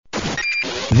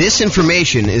This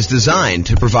information is designed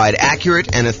to provide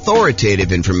accurate and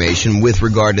authoritative information with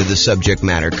regard to the subject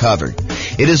matter covered.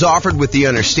 It is offered with the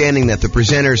understanding that the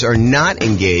presenters are not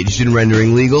engaged in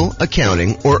rendering legal,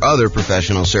 accounting, or other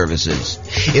professional services.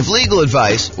 If legal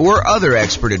advice or other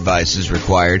expert advice is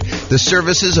required, the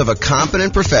services of a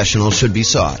competent professional should be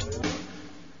sought.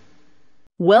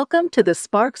 Welcome to the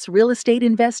Sparks Real Estate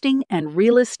Investing and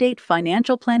Real Estate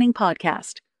Financial Planning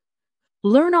Podcast.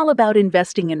 Learn all about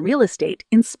investing in real estate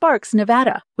in Sparks,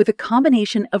 Nevada, with a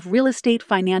combination of real estate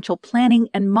financial planning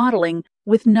and modeling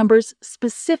with numbers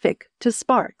specific to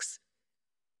Sparks.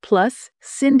 Plus,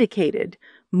 syndicated,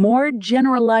 more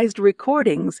generalized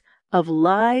recordings of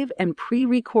live and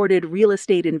pre-recorded real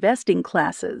estate investing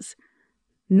classes.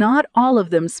 Not all of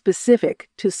them specific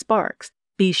to Sparks.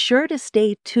 Be sure to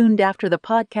stay tuned after the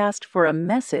podcast for a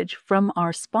message from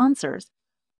our sponsors.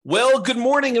 Well, good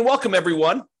morning and welcome,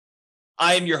 everyone.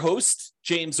 I am your host,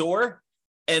 James Orr,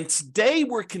 and today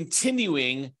we're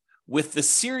continuing with the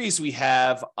series we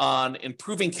have on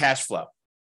improving cash flow.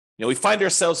 We find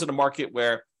ourselves in a market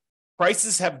where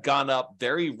prices have gone up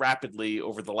very rapidly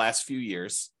over the last few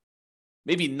years,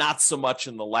 maybe not so much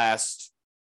in the last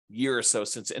year or so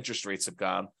since interest rates have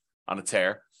gone on a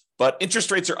tear, but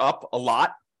interest rates are up a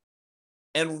lot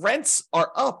and rents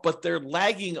are up, but they're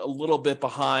lagging a little bit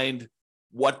behind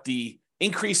what the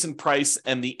increase in price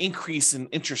and the increase in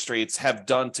interest rates have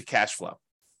done to cash flow,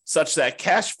 such that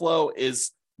cash flow is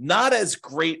not as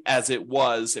great as it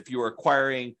was if you were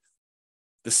acquiring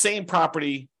the same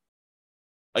property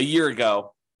a year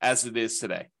ago as it is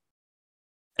today.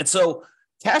 And so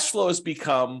cash flow has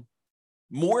become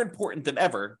more important than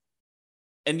ever,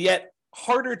 and yet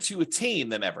harder to attain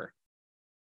than ever.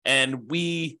 And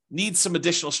we need some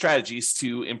additional strategies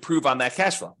to improve on that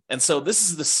cash flow. And so this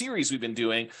is the series we've been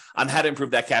doing on how to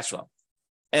improve that cash flow.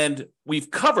 And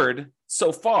we've covered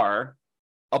so far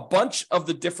a bunch of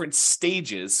the different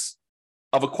stages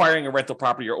of acquiring a rental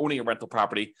property or owning a rental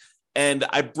property. And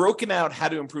I've broken out how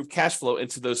to improve cash flow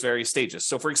into those various stages.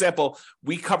 So for example,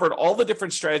 we covered all the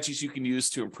different strategies you can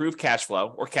use to improve cash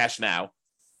flow or cash now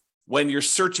when you're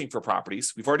searching for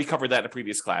properties. We've already covered that in a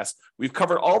previous class. We've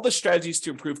covered all the strategies to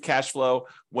improve cash flow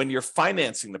when you're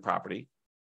financing the property.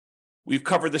 We've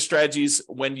covered the strategies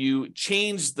when you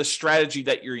change the strategy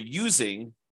that you're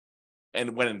using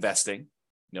and when investing,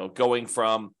 going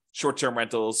from short-term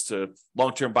rentals to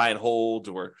long-term buy and hold,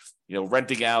 or,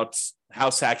 renting out,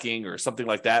 house hacking or something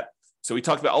like that. So we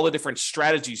talked about all the different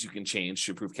strategies you can change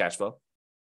to improve cash flow.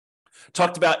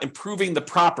 Talked about improving the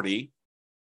property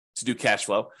to do cash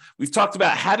flow. We've talked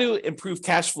about how to improve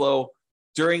cash flow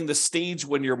during the stage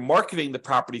when you're marketing the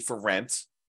property for rent.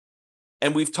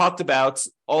 And we've talked about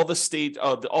all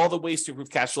the ways to improve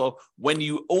cash flow when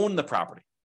you own the property.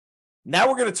 Now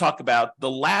we're going to talk about the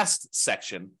last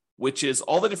section, which is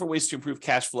all the different ways to improve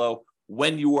cash flow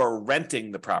when you are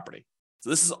renting the property.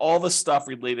 So this is all the stuff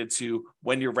related to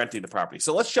when you're renting the property.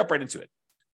 So let's jump right into it.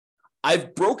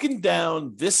 I've broken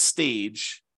down this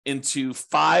stage into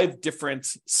 5 different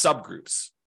subgroups.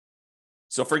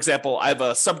 So for example, I have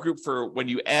a subgroup for when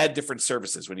you add different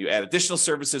services, when you add additional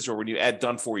services, or when you add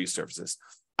done for you services.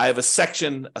 I have a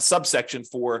subsection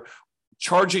for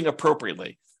charging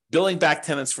appropriately, billing back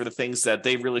tenants for the things that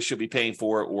they really should be paying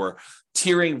for, or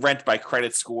tiering rent by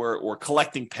credit score, or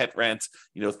collecting pet rent,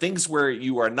 things where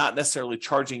you are not necessarily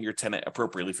charging your tenant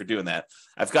appropriately for doing that.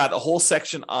 I've got a whole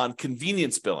section on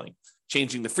convenience billing,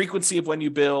 changing the frequency of when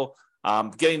you bill,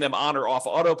 getting them on or off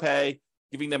auto pay,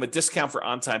 giving them a discount for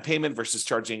on-time payment versus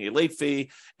charging a late fee,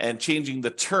 and changing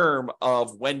the term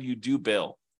of when you do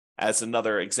bill as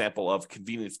another example of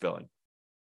convenience billing.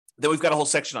 Then we've got a whole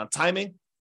section on timing,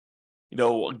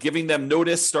 giving them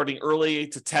notice starting early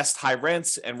to test high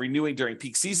rents and renewing during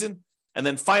peak season. And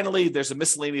then finally, there's a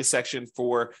miscellaneous section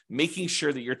for making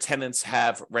sure that your tenants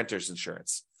have renter's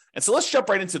insurance. And so let's jump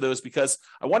right into those because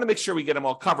I want to make sure we get them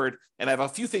all covered, and I have a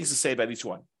few things to say about each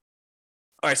one.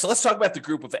 All right, so let's talk about the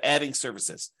group of adding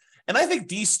services. And I think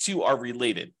these two are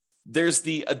related. There's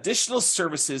the additional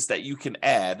services that you can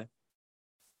add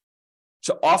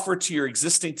to offer to your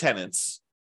existing tenants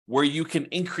where you can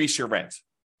increase your rent.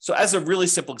 So as a really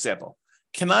simple example,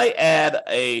 can I add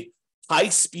a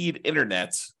high-speed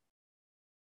internet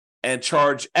and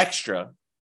charge extra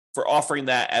for offering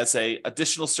that as an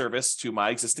additional service to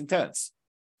my existing tenants?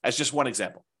 As just one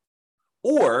example.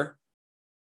 Or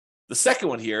the second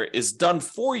one here is done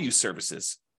for you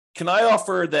services. Can I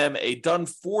offer them a done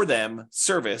for them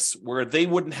service where they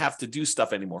wouldn't have to do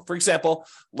stuff anymore? For example,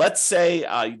 let's say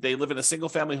they live in a single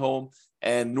family home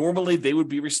and normally they would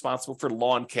be responsible for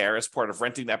lawn care as part of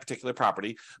renting that particular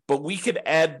property, but we could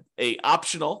add a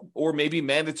optional or maybe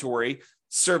mandatory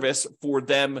service for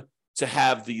them to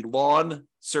have the lawn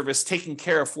service taken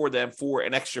care of for them for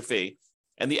an extra fee.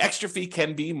 And the extra fee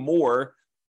can be more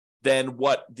than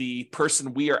what the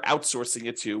person we are outsourcing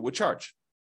it to would charge.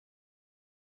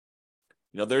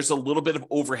 There's a little bit of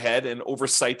overhead and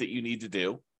oversight that you need to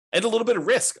do, and a little bit of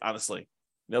risk, honestly,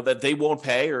 that they won't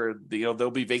pay, or there'll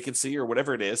be vacancy or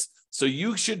whatever it is. So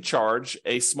you should charge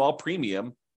a small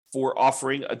premium for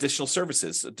offering additional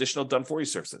services, additional done-for-you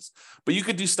services. But you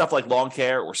could do stuff like lawn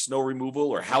care or snow removal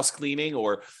or house cleaning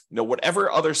or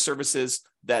whatever other services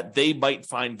that they might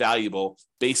find valuable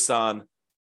based on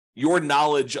your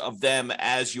knowledge of them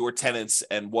as your tenants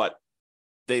and what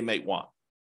they might want.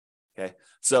 Okay,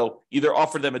 so either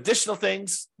offer them additional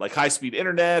things like high-speed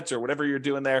internet or whatever you're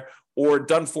doing there, or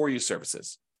done-for-you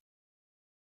services.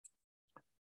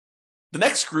 The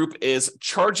next group is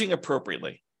charging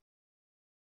appropriately.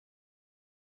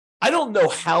 I don't know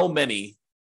how many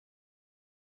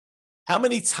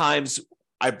times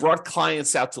I brought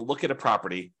clients out to look at a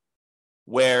property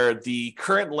where the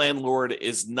current landlord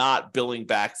is not billing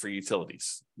back for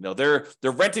utilities. They're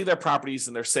renting their properties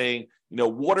and they're saying,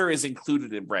 water is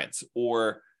included in rent,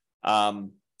 or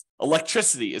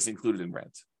electricity is included in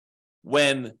rent,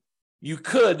 when you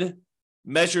could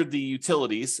measure the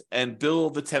utilities and bill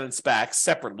the tenants back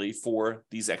separately for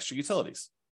these extra utilities.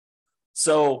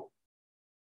 So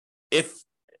if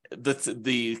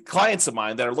the clients of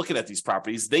mine that are looking at these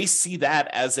properties, they see that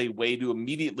as a way to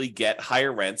immediately get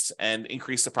higher rents and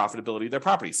increase the profitability of their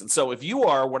properties. And so if you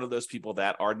are one of those people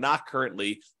that are not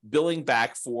currently billing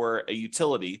back for a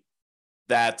utility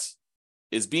that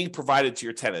is being provided to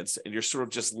your tenants, and you're sort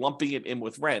of just lumping it in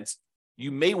with rent, you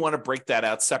may want to break that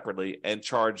out separately and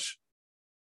charge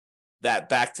that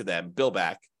back to them, bill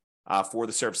back for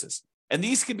the services. And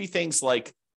these can be things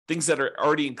like things that are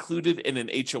already included in an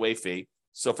HOA fee.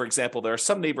 So, for example, there are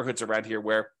some neighborhoods around here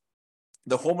where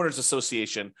the homeowners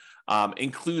association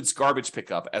includes garbage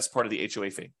pickup as part of the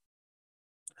HOA fee.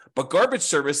 But garbage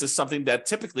service is something that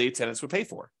typically tenants would pay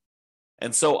for.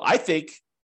 And so I think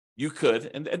you could,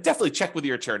 and definitely check with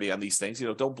your attorney on these things,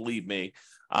 don't believe me,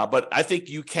 but I think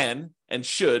you can and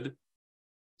should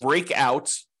break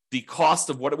out the cost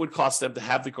of what it would cost them to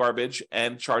have the garbage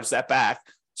and charge that back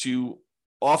to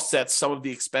offset some of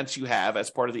the expense you have as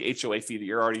part of the HOA fee that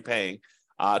you're already paying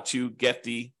to get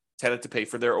the tenant to pay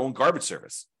for their own garbage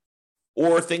service.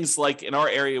 Or things like in our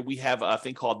area, we have a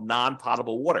thing called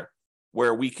non-potable water,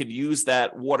 where we can use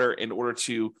that water in order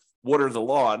to water the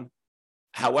lawn.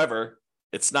 However,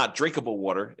 it's not drinkable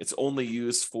water. It's only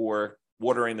used for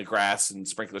watering the grass and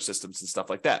sprinkler systems and stuff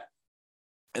like that.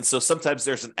 And so sometimes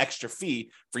there's an extra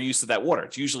fee for use of that water.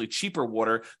 It's usually cheaper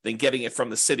water than getting it from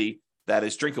the city that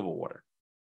is drinkable water.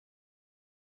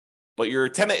 But your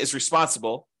tenant is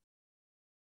responsible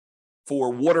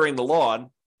for watering the lawn,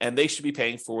 and they should be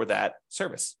paying for that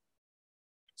service.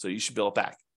 So you should bill it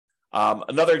back.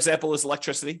 Another example is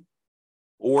electricity.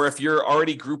 Or if you're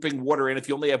already grouping water in, if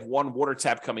you only have one water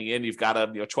tap coming in, you've got a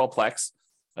 12-plex.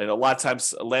 A lot of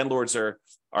times landlords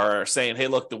are saying, hey,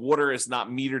 look, the water is not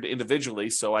metered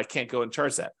individually, so I can't go and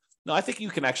charge that. No, I think you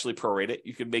can actually prorate it.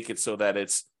 You can make it so that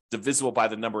it's divisible by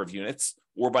the number of units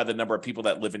or by the number of people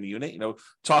that live in the unit.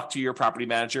 Talk to your property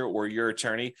manager or your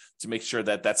attorney to make sure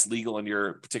that that's legal in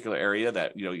your particular area,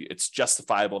 that it's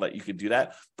justifiable that you can do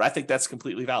that. But I think that's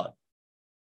completely valid.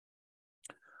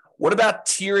 What about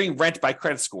tiering rent by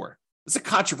credit score? It's a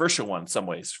controversial one in some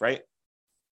ways, right?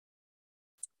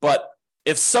 But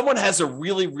if someone has a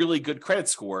really, really good credit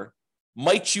score,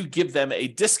 might you give them a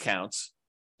discount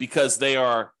because they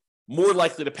are more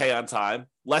likely to pay on time,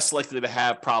 less likely to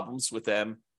have problems with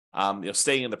them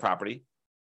staying in the property?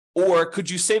 Or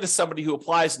could you say to somebody who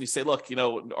applies and you say, look,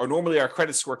 or normally our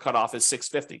credit score cutoff is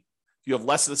 650. If you have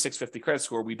less than a 650 credit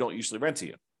score, we don't usually rent to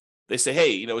you. They say,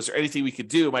 hey, is there anything we could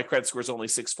do? My credit score is only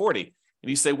 640. And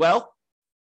you say, well,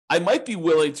 I might be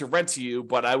willing to rent to you,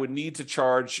 but I would need to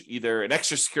charge either an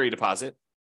extra security deposit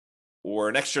or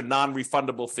an extra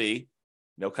non-refundable fee,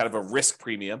 kind of a risk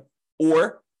premium,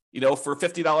 or, for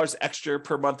 $50 extra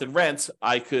per month in rent,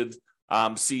 I could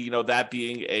see, that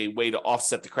being a way to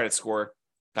offset the credit score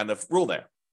kind of rule there.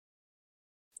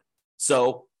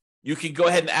 So you can go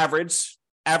ahead and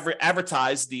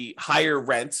advertise the higher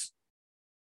rent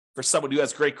for someone who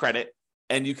has great credit,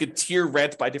 and you could tier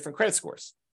rent by different credit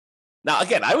scores. Now,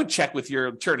 again, I would check with your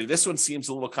attorney. This one seems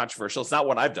a little controversial. It's not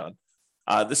what I've done.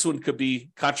 This one could be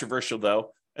controversial,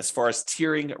 though, as far as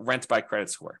tiering rent by credit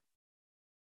score.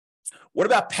 What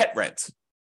about pet rent?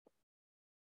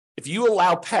 If you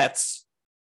allow pets,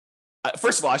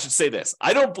 first of all, I should say this.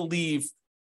 I don't believe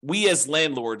we as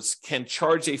landlords can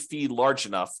charge a fee large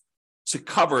enough to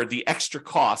cover the extra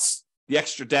costs, the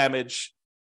extra damage,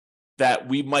 that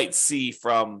we might see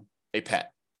from a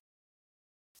pet.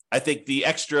 I think the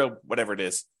extra, whatever it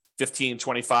is, $15,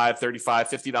 $25, $35,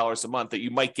 $50 a month that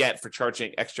you might get for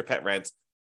charging extra pet rent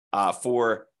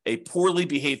for a poorly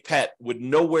behaved pet would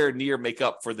nowhere near make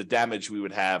up for the damage we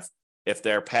would have if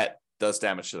their pet does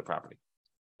damage to the property.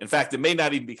 In fact, it may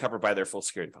not even be covered by their full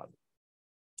security deposit.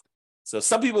 So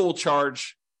some people will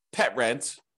charge pet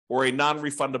rent or a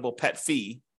non-refundable pet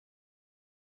fee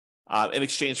in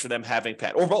exchange for them having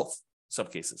pet, or both, in some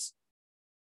cases.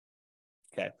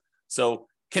 Okay, so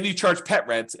can you charge pet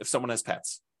rent if someone has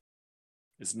pets?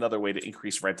 Is another way to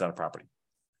increase rent on a property.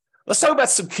 Let's talk about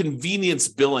some convenience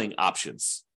billing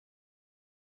options.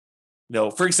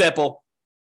 For example,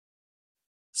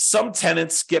 some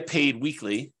tenants get paid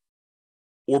weekly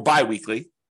or biweekly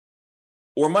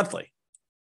or monthly.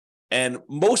 And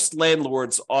most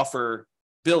landlords offer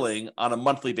billing on a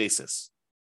monthly basis.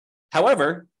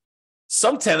 However,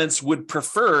 some tenants would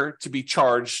prefer to be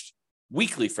charged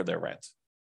weekly for their rent.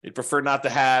 They'd prefer not to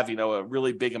have, a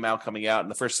really big amount coming out in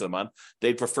the first of the month.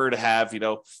 They'd prefer to have,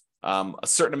 a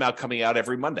certain amount coming out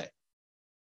every Monday.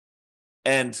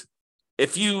 And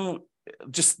if you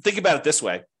just think about it this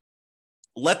way,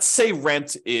 let's say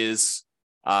rent is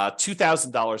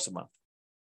 $2,000 a month.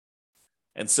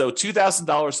 And so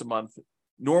 $2,000 a month,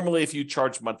 normally if you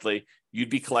charge monthly, you'd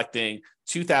be collecting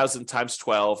 $2,000 times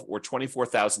 12 or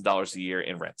 $24,000 a year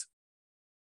in rent.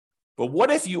 But what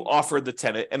if you offer the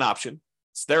tenant an option?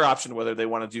 It's their option whether they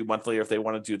want to do monthly or if they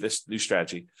want to do this new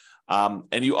strategy.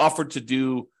 And you offered to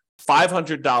do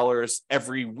 $500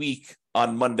 every week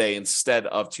on Monday instead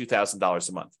of $2,000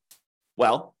 a month.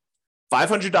 Well,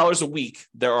 $500 a week,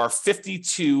 there are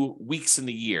 52 weeks in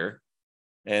the year.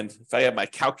 And if I have my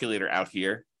calculator out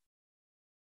here,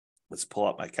 let's pull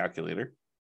up my calculator.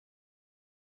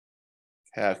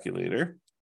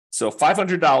 So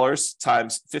 $500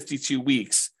 times 52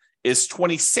 weeks is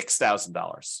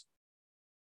 $26,000.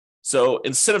 So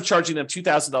instead of charging them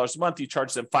 $2,000 a month, you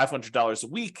charge them $500 a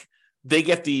week. They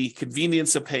get the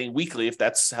convenience of paying weekly if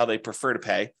that's how they prefer to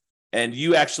pay. And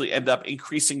you actually end up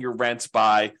increasing your rent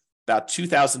by about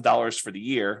 $2,000 for the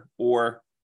year, or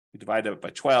you divide it by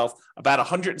 12, about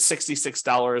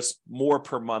 $166 more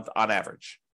per month on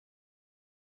average.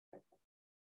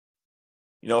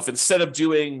 If instead of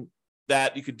doing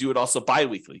that, you could do it also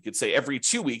biweekly. You could say every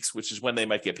 2 weeks, which is when they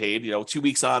might get paid, 2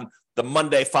 weeks on the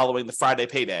Monday following the Friday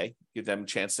payday, give them a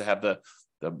chance to have the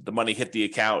money hit the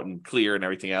account and clear and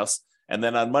everything else. And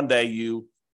then on Monday, you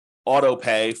auto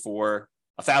pay for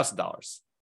 $1,000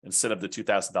 instead of the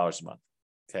 $2,000 a month.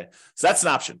 Okay, so that's an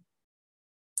option.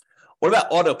 What about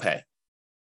auto pay?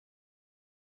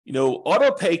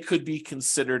 Auto pay could be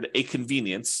considered a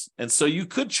convenience. And so you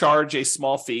could charge a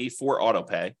small fee for auto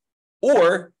pay.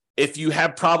 Or if you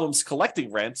have problems collecting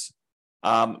rent,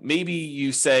 maybe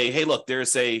you say, hey, look,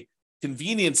 there's a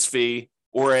convenience fee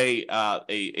or a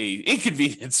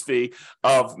inconvenience fee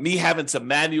of me having to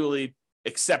manually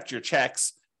accept your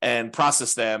checks and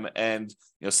process them. And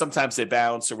sometimes they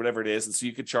bounce or whatever it is. And so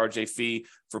you could charge a fee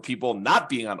for people not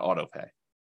being on auto pay.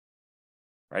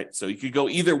 Right. So you could go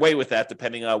either way with that,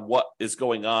 depending on what is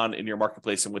going on in your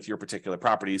marketplace and with your particular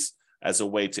properties as a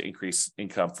way to increase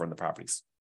income from the properties.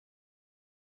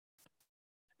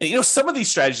 And, some of these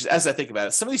strategies, as I think about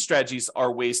it, some of these strategies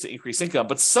are ways to increase income,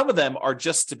 but some of them are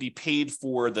just to be paid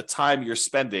for the time you're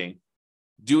spending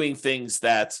doing things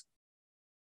that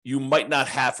you might not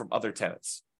have from other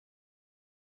tenants.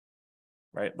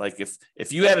 Right, like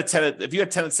if you had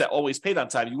tenants that always paid on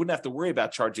time, you wouldn't have to worry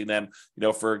about charging them,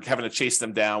 for having to chase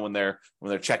them down when their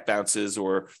check bounces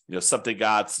or something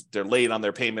they're late on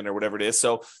their payment or whatever it is.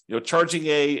 So charging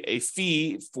a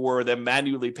fee for them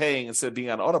manually paying instead of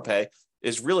being on auto pay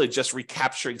is really just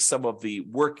recapturing some of the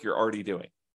work you're already doing.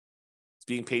 It's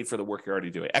being paid for the work you're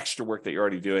already doing, extra work that you're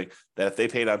already doing. That if they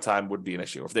paid on time wouldn't be an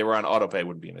issue. If they were on auto pay,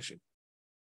 wouldn't be an issue.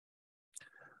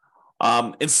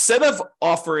 Instead of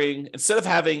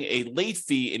having a late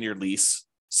fee in your lease,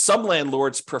 some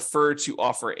landlords prefer to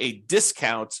offer a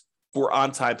discount for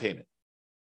on-time payment.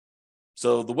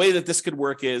 So the way that this could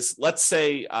work is, let's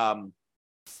say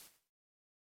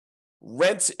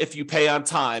rent, if you pay on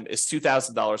time, is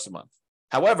 $2,000 a month.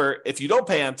 However, if you don't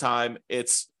pay on time,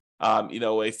 it's a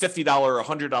 $50 or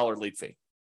 $100 late fee.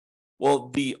 Well,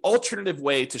 the alternative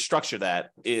way to structure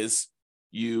that is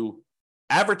you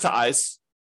advertise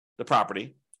the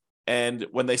property, and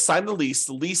when they sign the lease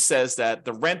says that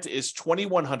the rent is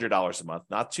 $2,100 a month,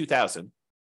 not $2,000,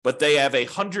 but they have a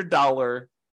 $100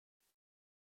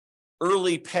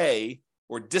 early pay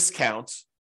or discount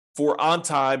for on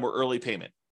time or early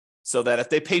payment, so that if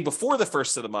they pay before the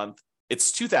first of the month,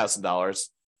 it's $2,000,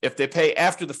 If they pay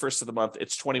after the first of the month,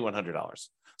 it's $2,100.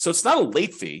 So it's not a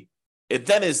late fee.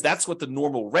 That's what the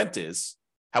normal rent is.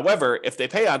 However, if they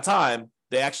pay on time,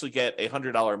 they actually get a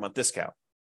 $100 a month discount.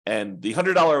 And the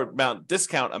 $100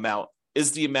 discount amount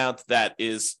is the amount that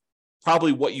is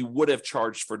probably what you would have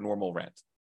charged for normal rent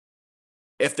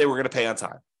if they were going to pay on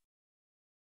time.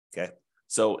 Okay.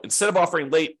 So instead of offering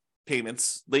late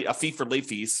payments, a fee for late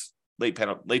fees, late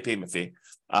payment fee,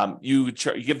 you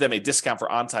give them a discount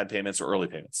for on-time payments or early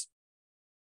payments.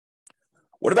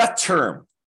 What about term?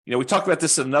 We talked about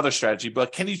this in another strategy,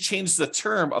 but can you change the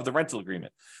term of the rental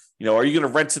agreement? Are you going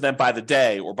to rent to them by the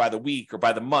day or by the week or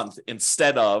by the month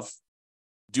instead of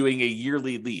doing a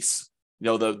yearly lease?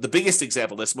 The biggest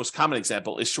example, this most common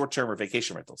example, is short-term or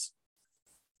vacation rentals.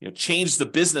 Change the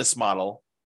business model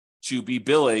to be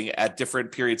billing at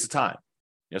different periods of time.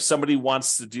 Somebody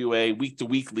wants to do a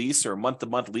week-to-week lease or a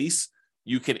month-to-month lease,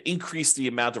 you can increase the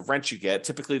amount of rent you get.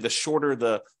 Typically, the shorter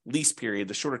the lease period,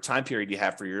 the shorter time period you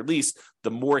have for your lease, the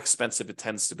more expensive it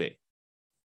tends to be.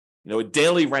 A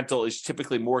daily rental is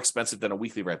typically more expensive than a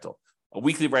weekly rental. A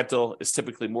weekly rental is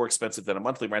typically more expensive than a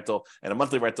monthly rental, and a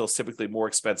monthly rental is typically more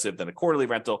expensive than a quarterly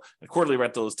rental, and a quarterly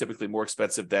rental is typically more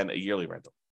expensive than a yearly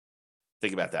rental.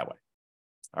 Think about it that way.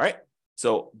 All right?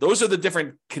 So those are the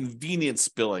different convenience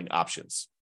billing options.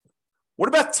 What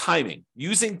about timing?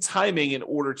 Using timing in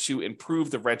order to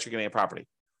improve the rent you're getting at property.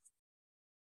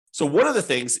 So one of the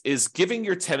things is giving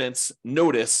your tenants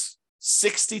notice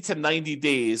 60 to 90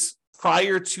 days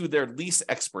prior to their lease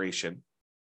expiration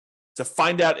to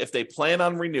find out if they plan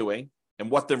on renewing and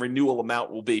what the renewal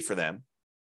amount will be for them.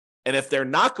 And if they're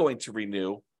not going to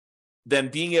renew, then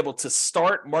being able to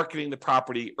start marketing the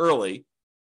property early,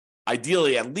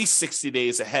 ideally at least 60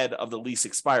 days ahead of the lease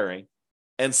expiring,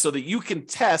 and so that you can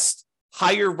test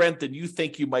higher rent than you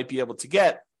think you might be able to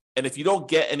get. And if you don't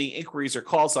get any inquiries or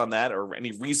calls on that, or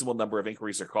any reasonable number of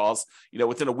inquiries or calls,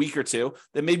 within a week or two,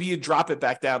 then maybe you drop it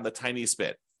back down the tiniest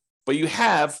bit. But you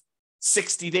have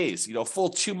 60 days, full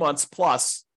 2 months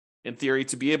plus, in theory,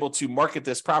 to be able to market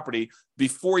this property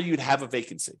before you'd have a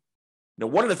vacancy. Now,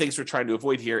 one of the things we're trying to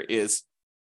avoid here is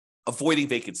avoiding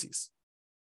vacancies.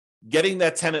 Getting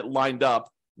that tenant lined up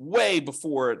way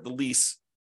before the lease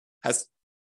has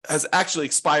actually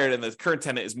expired and the current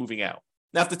tenant is moving out.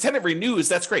 Now, if the tenant renews,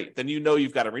 that's great. Then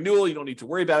you've got a renewal. You don't need to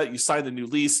worry about it. You sign the new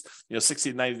lease,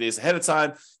 60 to 90 days ahead of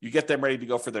time. You get them ready to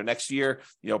go for their next year.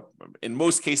 In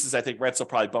most cases, I think rents will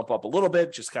probably bump up a little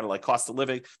bit, just kind of like cost of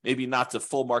living, maybe not to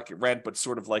full market rent, but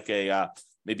sort of like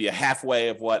maybe a halfway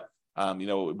of what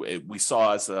we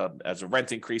saw as a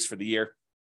rent increase for the year.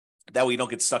 That way you don't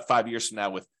get stuck 5 years from now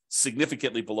with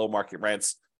significantly below market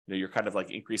rents. You're kind of like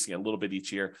increasing a little bit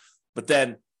each year. But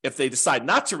then if they decide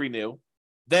not to renew,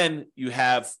 then you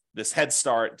have this head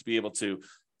start to be able to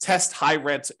test high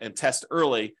rent and test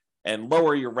early and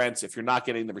lower your rents if you're not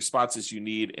getting the responses you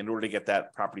need in order to get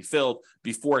that property filled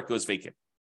before it goes vacant.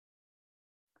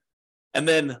 And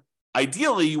then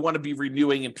ideally, you want to be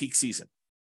renewing in peak season.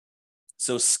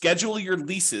 So schedule your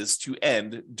leases to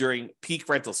end during peak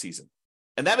rental season.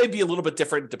 And that may be a little bit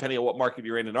different depending on what market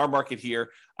you're in. In our market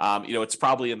here, it's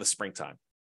probably in the springtime,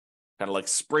 kind of like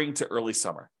spring to early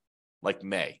summer, like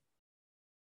May.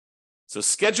 So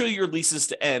schedule your leases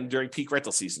to end during peak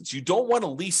rental seasons. You don't want a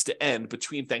lease to end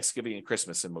between Thanksgiving and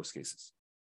Christmas in most cases.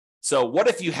 So what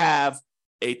if you have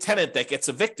a tenant that gets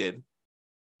evicted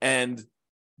and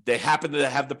they happen to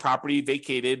have the property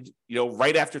vacated,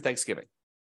 right after Thanksgiving?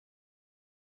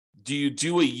 Do you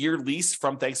do a year lease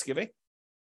from Thanksgiving?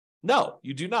 No,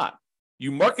 you do not.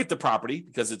 You market the property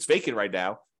because it's vacant right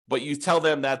now, but you tell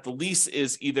them that the lease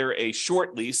is either a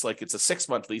short lease, like it's a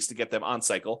 6-month lease to get them on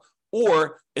cycle,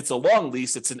 or it's a long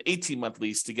lease, it's an 18-month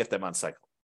lease to get them on cycle.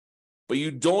 But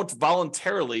you don't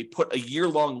voluntarily put a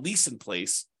year-long lease in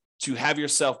place to have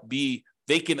yourself be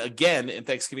vacant again in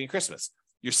Thanksgiving and Christmas.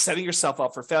 You're setting yourself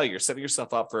up for failure. You're setting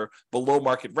yourself up for below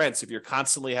market rents if you're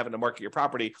constantly having to market your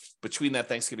property between that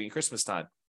Thanksgiving and Christmas time.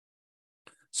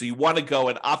 So you want to go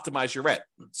and optimize your rent.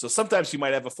 So sometimes you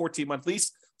might have a 14-month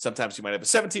lease. Sometimes you might have a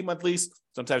 17-month lease.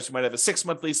 Sometimes you might have a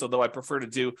 6-month lease, although I prefer to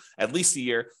do at least a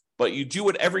year. But you do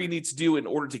whatever you need to do in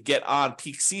order to get on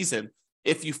peak season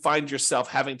if you find yourself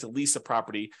having to lease a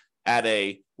property at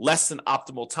a less than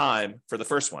optimal time for the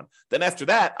first one. Then after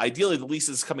that, ideally the lease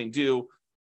is coming due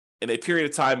in a period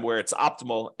of time where it's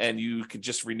optimal and you can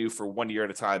just renew for 1 year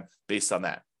at a time based on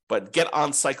that. But get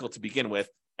on cycle to begin with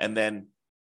and then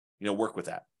work with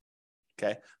that.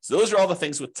 Okay. So those are all the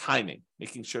things with timing,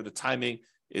 making sure the timing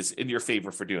is in your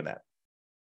favor for doing that.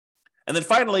 And then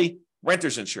finally,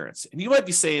 renter's insurance. And you might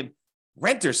be saying,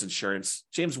 renter's insurance,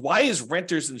 James, why is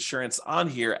renter's insurance on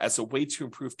here as a way to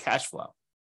improve cash flow?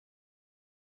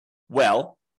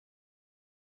 Well,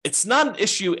 It's not an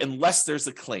issue unless there's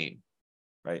a claim,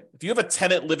 right? If you have a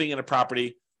tenant living in a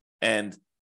property and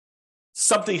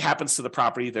something happens to the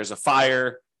property, there's a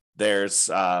fire, there's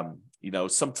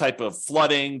some type of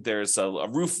flooding, there's a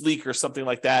roof leak or something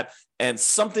like that, and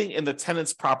something in the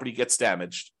tenant's property gets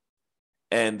damaged,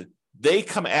 and they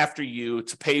come after you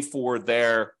to pay for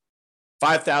their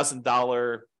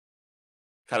 $5,000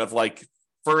 kind of like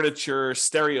furniture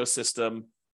stereo system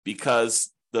because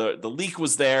the leak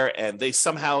was there and they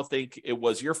somehow think it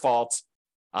was your fault.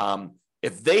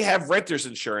 If they have renter's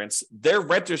insurance, their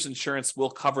renter's insurance will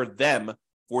cover them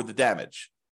for the damage.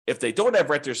 If they don't have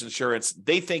renter's insurance,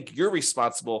 they think you're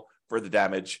responsible for the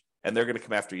damage and they're going to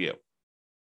come after you.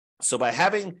 So by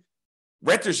having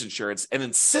renter's insurance and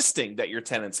insisting that your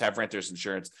tenants have renter's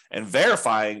insurance and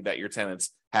verifying that your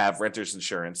tenants have renter's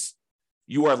insurance,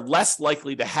 you are less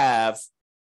likely to have,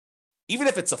 even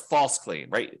if it's a false claim,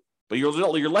 right? But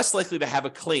you're less likely to have a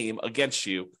claim against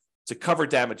you to cover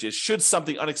damages should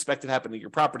something unexpected happen to your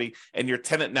property and your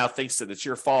tenant now thinks that it's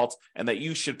your fault and that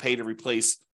you should pay to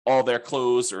replace all their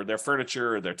clothes or their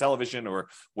furniture or their television or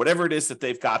whatever it is that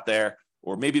they've got there.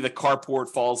 Or maybe the carport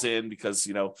falls in because,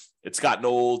 it's gotten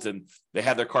old and they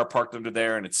had their car parked under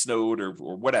there and it snowed or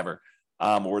whatever,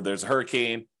 or there's a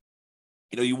hurricane.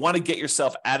 You want to get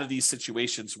yourself out of these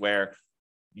situations where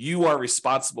you are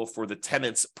responsible for the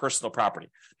tenant's personal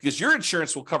property because your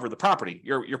insurance will cover the property,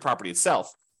 your property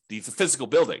itself, the physical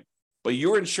building. But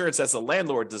your insurance as a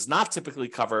landlord does not typically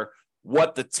cover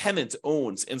what the tenant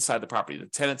owns inside the property, the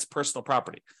tenant's personal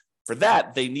property. For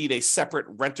that, they need a separate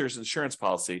renter's insurance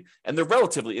policy, and they're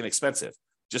relatively inexpensive.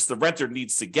 Just the renter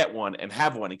needs to get one and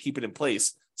have one and keep it in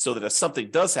place so that if something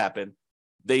does happen,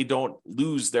 they don't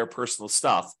lose their personal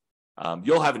stuff.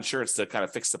 You'll have insurance to kind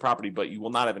of fix the property, but you will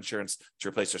not have insurance to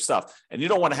replace your stuff. And you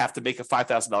don't want to have to make a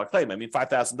 $5,000 claim. I mean,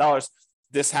 $5,000,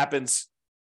 this happens,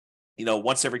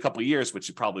 once every couple of years, which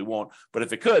you probably won't. But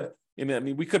if it could,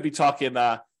 we could be talking,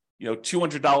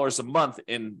 $200 a month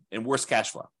in worst cash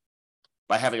flow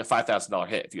by having a $5,000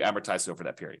 hit if you amortize it over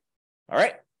that period. All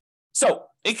right. So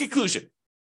in conclusion,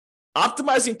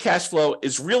 optimizing cash flow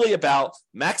is really about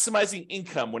maximizing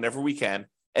income whenever we can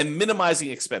and minimizing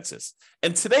expenses.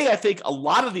 And today, I think a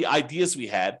lot of the ideas we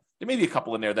had, there may be a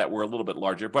couple in there that were a little bit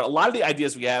larger, but a lot of the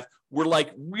ideas we have were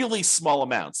like really small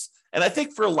amounts. And I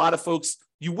think for a lot of folks,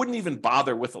 you wouldn't even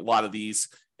bother with a lot of these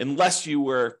unless you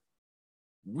were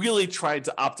really trying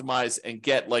to optimize and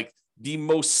get like the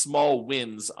most small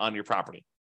wins on your property.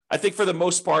 I think for the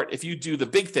most part, if you do the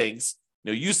big things,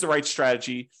 use the right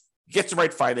strategy, get the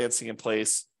right financing in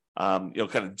place, kind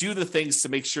of do the things to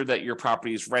make sure that your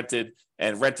property is rented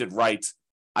and rented right.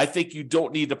 I think you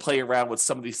don't need to play around with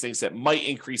some of these things that might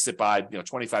increase it by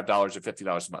 $25 or $50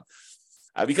 a month.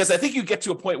 Because I think you get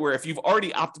to a point where if you've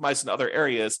already optimized in other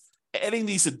areas, adding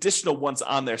these additional ones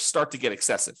on there start to get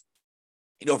excessive.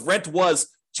 If rent was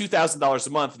 $2,000 a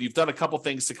month, and you've done a couple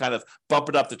things to kind of bump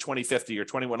it up to $2,050 or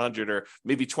 $2,100 or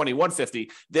maybe $2,150,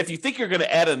 if you think you're going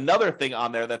to add another thing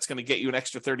on there that's going to get you an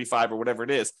extra $35 or whatever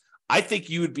it is, I think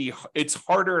it's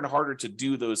harder and harder to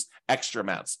do those extra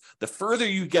amounts. The further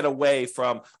you get away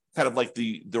from kind of like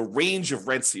the range of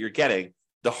rents that you're getting,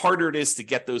 the harder it is to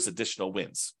get those additional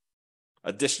wins,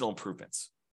 additional improvements.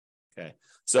 Okay.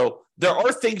 So there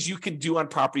are things you can do on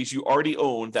properties you already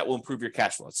own that will improve your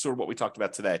cash flow. That's sort of what we talked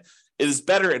about today. It is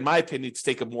better, in my opinion, to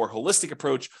take a more holistic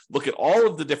approach, look at all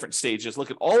of the different stages,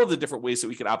 look at all of the different ways that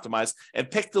we can optimize, and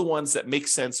pick the ones that make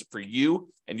sense for you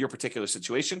and your particular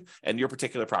situation and your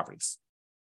particular properties.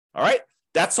 All right.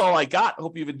 That's all I got. I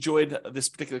hope you've enjoyed this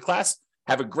particular class.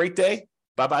 Have a great day.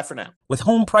 Bye-bye for now. With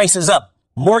home prices up,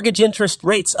 mortgage interest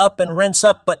rates up, and rents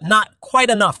up, but not quite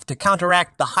enough to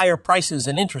counteract the higher prices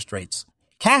and interest rates,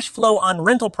 cash flow on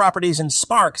rental properties in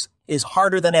Sparks is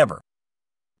harder than ever.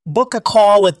 Book a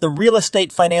call with the Real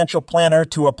Estate Financial Planner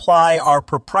to apply our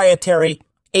proprietary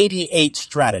 88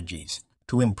 strategies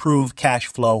to improve cash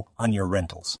flow on your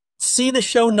rentals. See the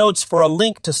show notes for a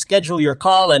link to schedule your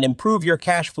call and improve your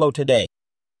cash flow today.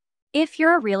 If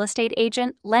you're a real estate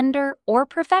agent, lender, or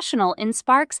professional in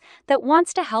Sparks that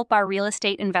wants to help our real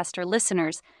estate investor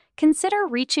listeners, consider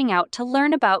reaching out to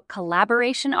learn about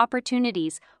collaboration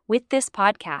opportunities with this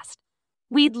podcast.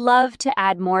 We'd love to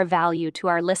add more value to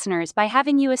our listeners by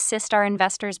having you assist our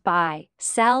investors buy,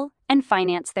 sell, and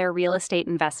finance their real estate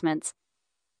investments.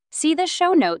 See the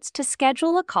show notes to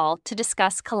schedule a call to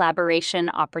discuss collaboration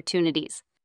opportunities.